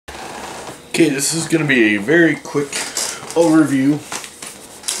Okay, this is going to be a very quick overview.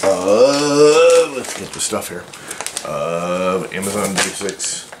 Let's get the stuff here. Amazon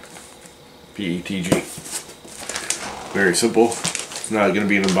Basics PETG. Very simple. It's not going to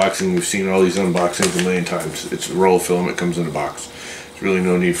be an unboxing. We've seen all these unboxings a million times. It's a roll of film. It comes in a box. There's really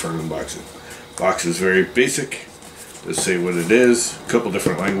no need for an unboxing. Box is very basic. Just say what it is. A couple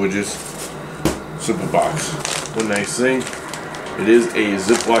different languages. Simple box. One nice thing. It is a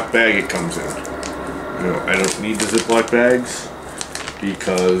Ziploc bag it comes in. You know, I don't need the Ziploc bags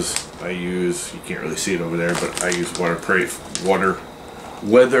because I use, you can't really see it over there, but I use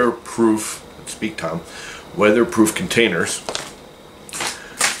weatherproof, speak Tom, weatherproof containers.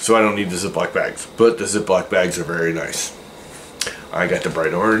 So I don't need the Ziploc bags, but the Ziploc bags are very nice. I got the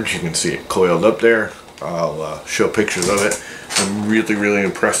bright orange, you can see it coiled up there. I'll show pictures of it. I'm really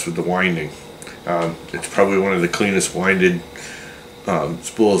impressed with the winding. It's probably one of the cleanest winded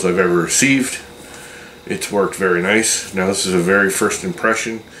spools I've ever received. It's worked very nice. Now this is a very first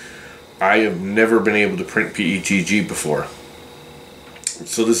impression. I have never been able to print PETG before.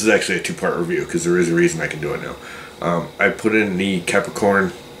 So this is actually a two-part review because there is a reason I can do it now. I put in the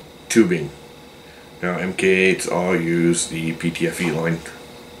Capricorn tubing. Now MK8s all use the PTFE line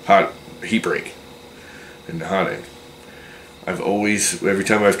hot heat break in the hot end. I've always, every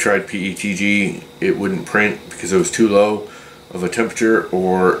time I've tried PETG, it wouldn't print because it was too low of a temperature,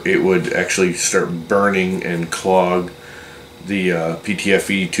 or it would actually start burning and clog the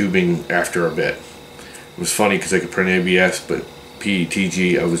PTFE tubing after a bit. It was funny because I could print ABS, but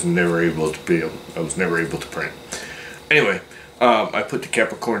PETG I was never able to print. Anyway, I put the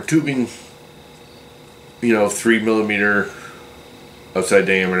Capricorn tubing, you know, 3mm outside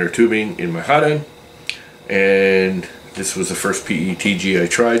diameter tubing in my hot end, and this was the first PETG I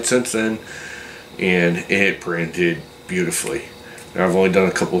tried since then, and it printed beautifully. Now I've only done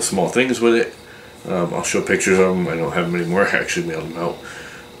a couple of small things with it. I'll show pictures of them. I don't have them anymore. I actually mailed them out.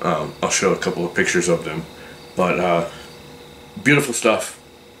 I'll show a couple of pictures of them. But beautiful stuff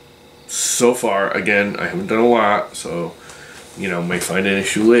so far. Again, I haven't done a lot, so you know, might find an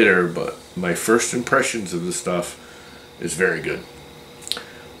issue later, but my first impressions of this stuff is very good.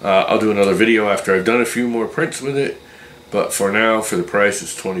 I'll do another video after I've done a few more prints with it, but for now, for the price,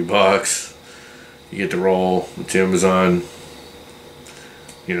 it's 20 bucks. You get the roll. It's Amazon.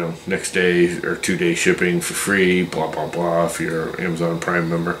 You know, next day or 2-day shipping for free. Blah blah blah. If you're an Amazon Prime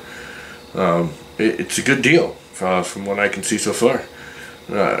member, it's a good deal from what I can see so far.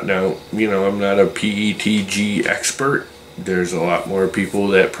 Now, you know, I'm not a PETG expert. There's a lot more people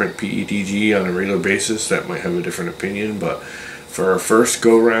that print PETG on a regular basis that might have a different opinion, but for our first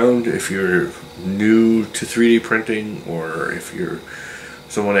go round, if you're new to 3D printing, or if you're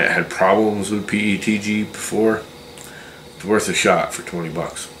someone that had problems with PETG before, it's worth a shot for 20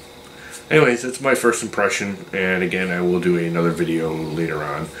 bucks. Anyways, that's my first impression, and again, I will do another video later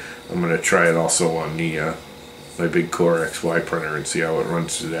on. I'm going to try it also on the my big Core XY printer and see how it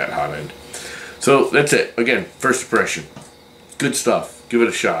runs through that hot end. So that's it. Again, first impression. Good stuff. Give it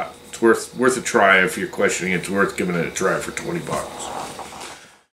a shot. It's worth a try if you're questioning it. It's worth giving it a try for 20 bucks.